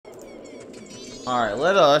Alright,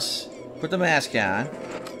 let us put the mask on.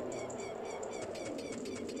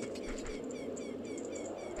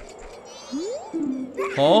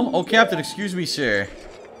 Oh? Oh, Captain, excuse me, sir.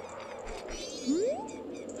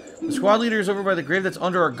 The squad leader is over by the grave that's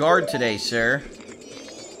under our guard today, sir.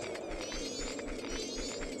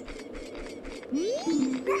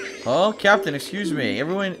 Oh, Captain, excuse me.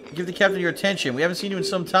 Everyone, give the Captain your attention. We haven't seen you in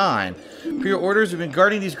some time. Per your orders, we've been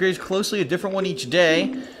guarding these graves closely, a different one each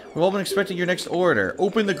day. We've all been expecting your next order.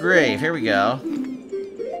 Open the grave. Here we go.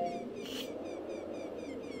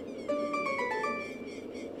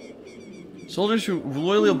 Soldiers who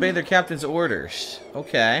loyally obey their captain's orders.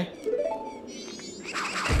 Okay.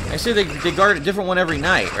 I say they guard a different one every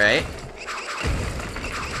night, right?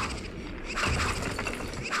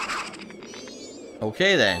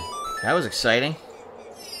 Okay, then. That was exciting.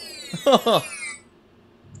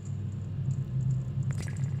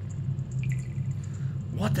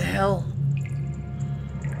 What the hell?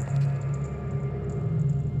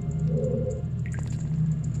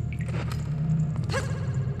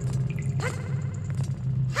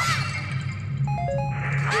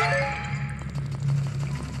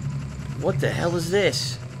 What the hell is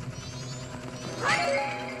this?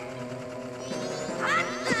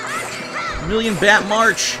 Million Bat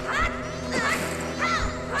March.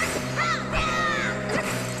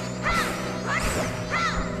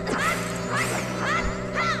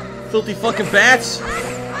 Filthy fucking bats.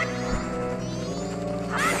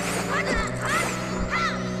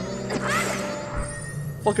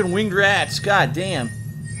 Fucking winged rats. God damn.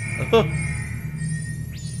 Alright,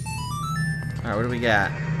 what do we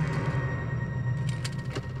got?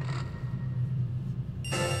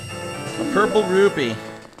 A purple rupee.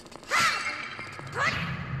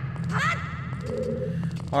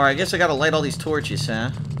 Alright, I guess I gotta light all these torches,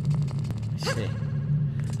 huh? Let's see.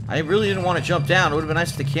 I really didn't want to jump down. It would have been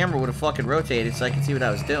nice if the camera would have fucking rotated so I could see what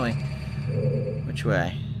I was doing. Which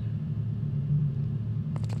way?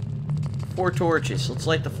 4 torches. Let's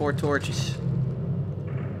light the 4 torches.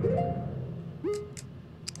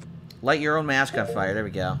 Light your own mask on fire. There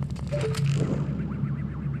we go.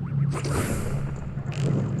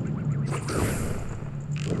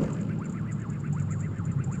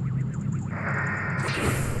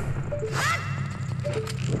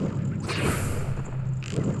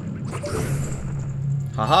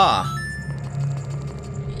 Haha.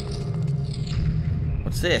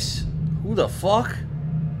 What's this? Who the fuck?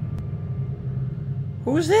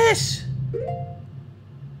 Who's this?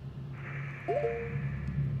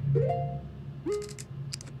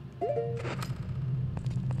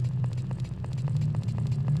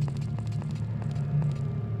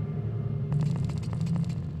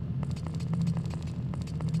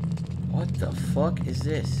 What the fuck is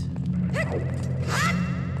this?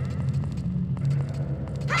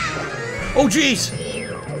 Oh, jeez!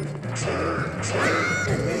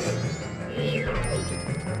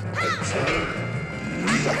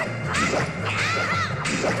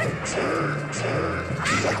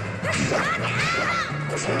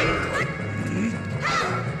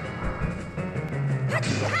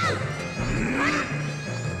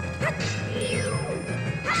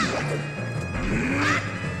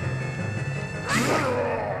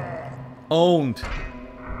 Owned.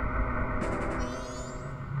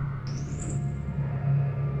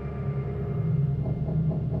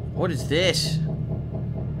 What is this?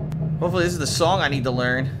 Hopefully this is the song I need to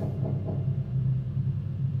learn.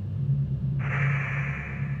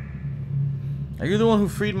 Are you the one who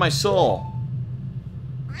freed my soul?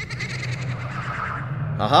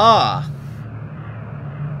 Aha!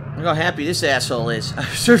 Look how happy this asshole is.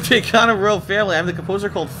 I've served a kind of royal family. I'm the composer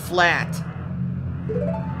called Flat.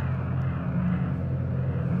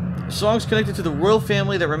 The songs connected to the royal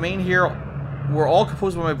family that remain here were all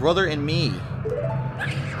composed by my brother and me.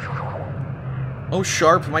 Oh,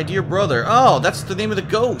 Sharp, my dear brother. Oh, that's the name of the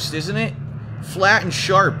ghost, isn't it? Flat and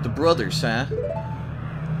Sharp, the brothers, huh?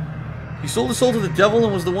 He sold his soul to the devil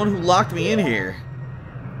and was the one who locked me in here.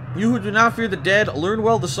 You who do not fear the dead, learn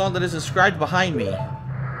well the song that is inscribed behind me.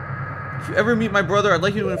 If you ever meet my brother, I'd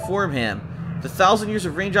like you to inform him. The 1,000 years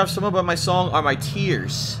of raindrops summoned by my song are my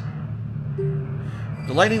tears.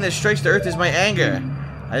 The lightning that strikes the earth is my anger.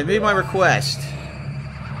 I have made my request.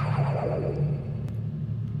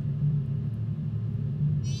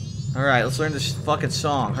 Alright, let's learn this fucking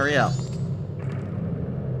song. Hurry up.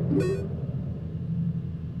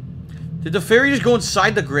 Did the fairy just go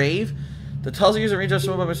inside the grave? The 1,000 years of raindrops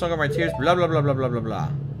summoned by my song are my tears. Blah, blah, blah, blah, blah, blah, blah.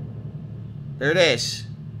 There it is.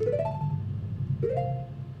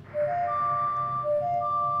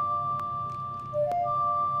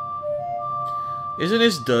 Isn't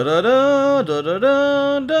this da da da da da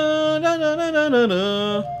da da da da da da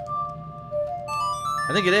da?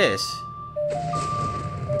 I think it is.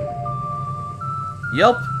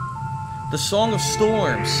 Yup. The Song of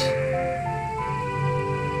Storms.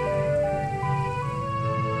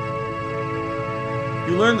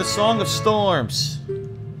 You learn the Song of Storms.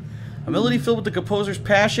 A melody filled with the composer's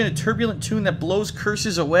passion, a turbulent tune that blows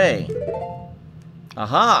curses away.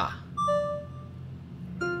 Aha!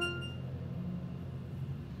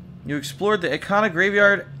 You explored the iconic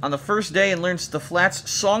graveyard on the first day and learned the Flat's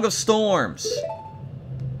Song of Storms.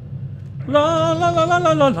 La la la la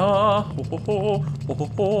la la la. Ho ho ho ho ho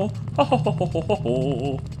ho ho ho ho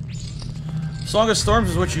ho. Song of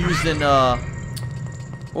Storms is what you used in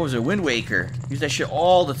what was it, Wind Waker? Use that shit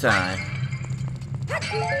all the time.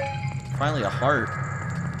 Finally a heart.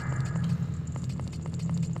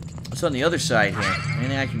 What's on the other side here?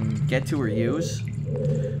 Anything I can get to or use?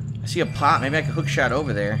 I see a pot. Maybe I can hook shot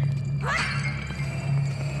over there.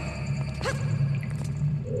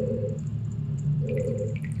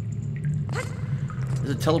 Is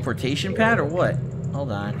it a teleportation pad or what?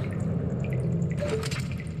 Hold on.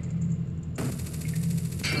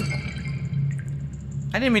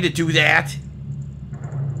 I didn't mean to do that.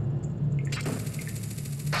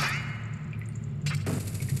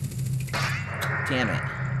 Damn it.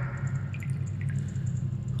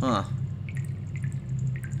 Huh.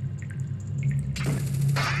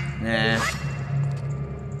 Nah.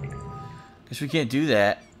 Guess we can't do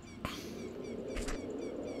that.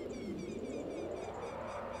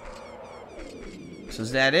 So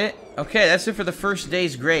is that it? Okay, that's it for the first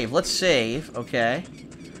day's grave. Let's save. Okay.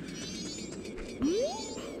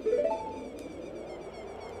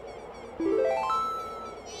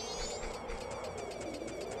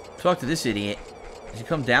 Talk to this idiot. Does he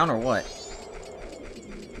come down or what?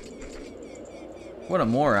 What a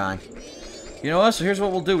moron. You know what? So here's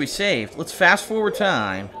what we'll do. We saved. Let's fast forward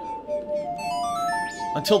time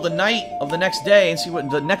until the night of the next day and see what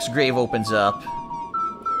the next grave opens up.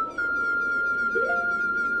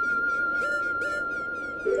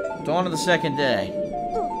 Dawn of the second day.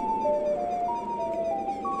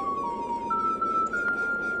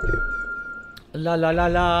 La la la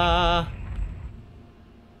la.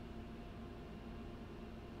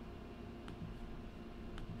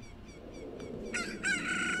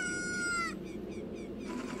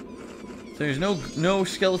 So there's no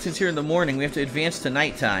skeletons here in the morning. We have to advance to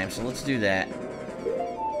nighttime, so let's do that.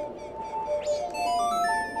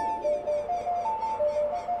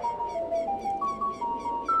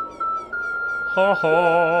 Ha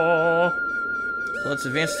ha. So let's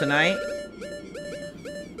advance tonight.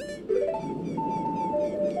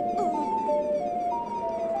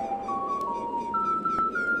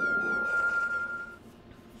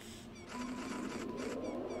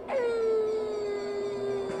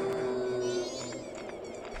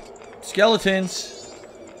 Skeletons.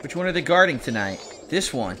 Which one are they guarding tonight?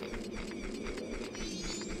 This one.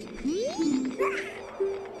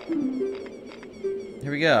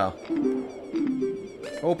 Here we go.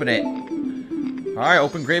 Open it. Alright,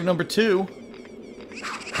 open grave number 2.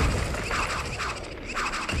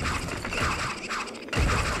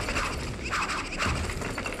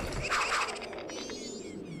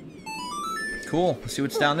 Cool. Let's see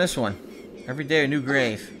what's down this one. Every day a new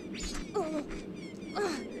grave.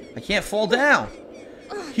 I can't fall down.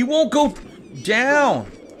 He won't go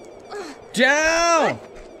down. Down.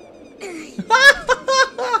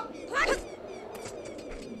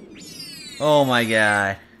 Oh my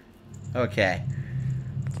god. Okay.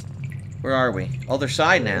 Where are we? Other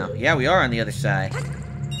side now. Yeah, we are on the other side.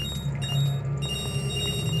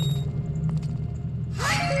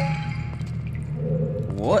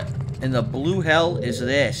 What in the blue hell is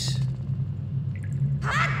this?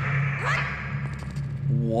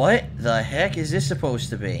 What the heck is this supposed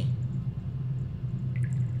to be?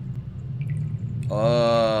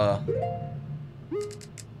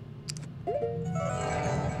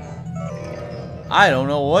 I don't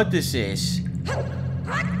know what this is.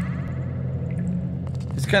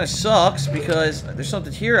 This kind of sucks because there's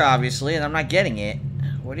something here, obviously, and I'm not getting it.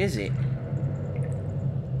 What is it?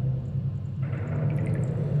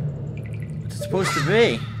 What's it supposed to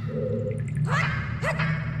be?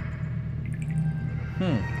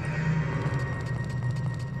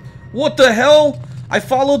 What the hell? I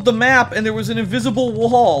followed the map and there was an invisible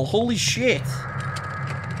wall. Holy shit.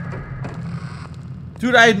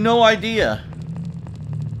 Dude, I had no idea.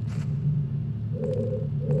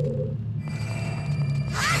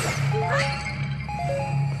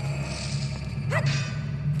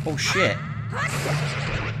 Oh shit.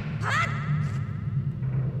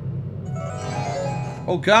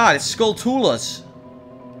 Oh god, it's Skulltulas.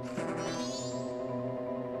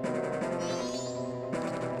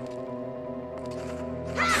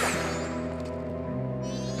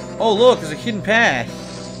 Oh, look, there's a hidden path.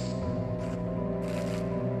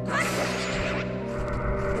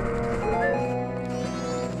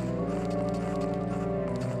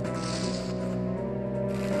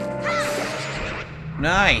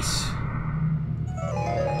 Nice.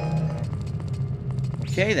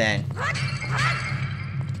 Okay, then.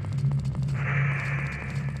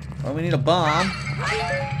 Well, we need a bomb.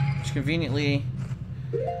 Which conveniently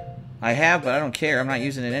I have, but I don't care. I'm not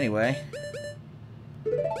using it anyway.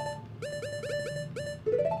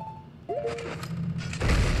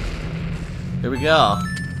 There we go.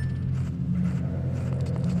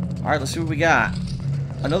 Alright, let's see what we got.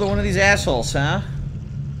 Another one of these assholes, huh?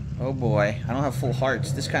 Oh boy, I don't have full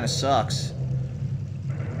hearts. This kind of sucks.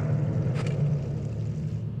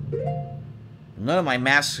 None of my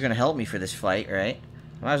masks are going to help me for this fight, right?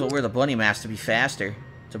 I might as well wear the bunny mask to be faster.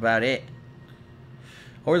 That's about it.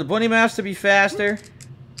 Or the bunny mask to be faster.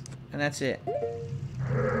 And that's it.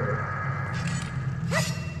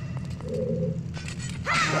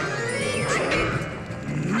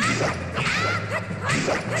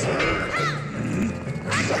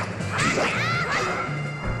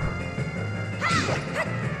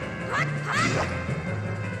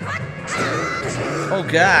 Oh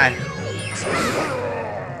god.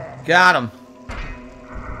 Got him.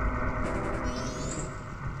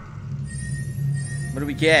 What do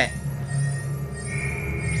we get?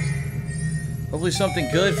 Hopefully something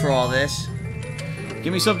good for all this.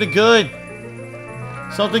 Give me something good.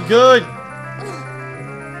 Something good.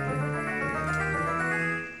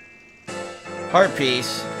 Heart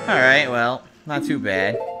piece. Alright, well, not too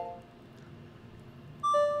bad.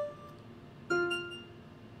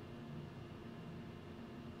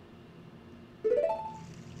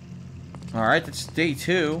 Alright, that's day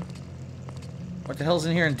 2. What the hell's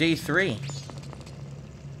in here in day 3?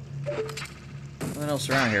 Nothing else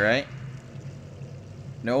around here, right?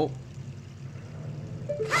 Nope.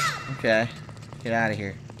 Okay. Get out of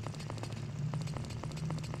here.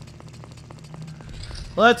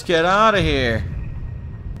 Let's get out of here.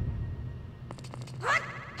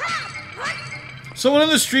 Someone in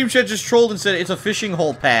the stream chat just trolled and said it's a fishing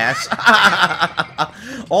hole pass.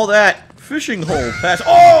 All that fishing hole pass.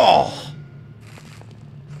 Oh!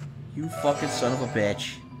 You fucking son of a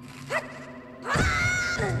bitch.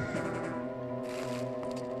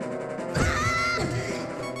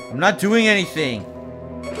 I'm not doing anything.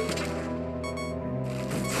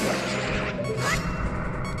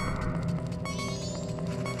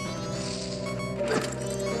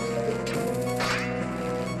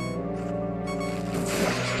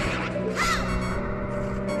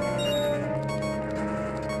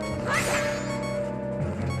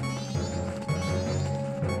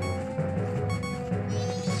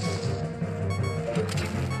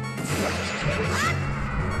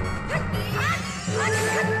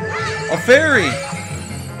 A fairy!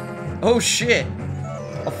 Oh shit!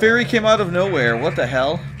 A fairy came out of nowhere. What the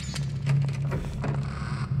hell?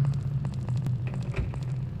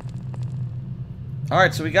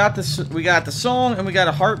 Alright, so we got this. We got the song and we got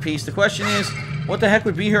a heart piece. The question is, what the heck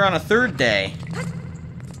would be here on a 3rd day?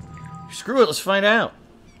 Screw it, let's find out.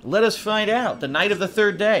 Let us find out. The night of the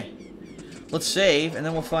 3rd day. Let's save and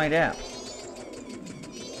then we'll find out.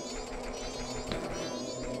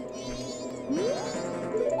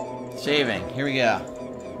 Saving. Here we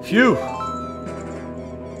go. Phew.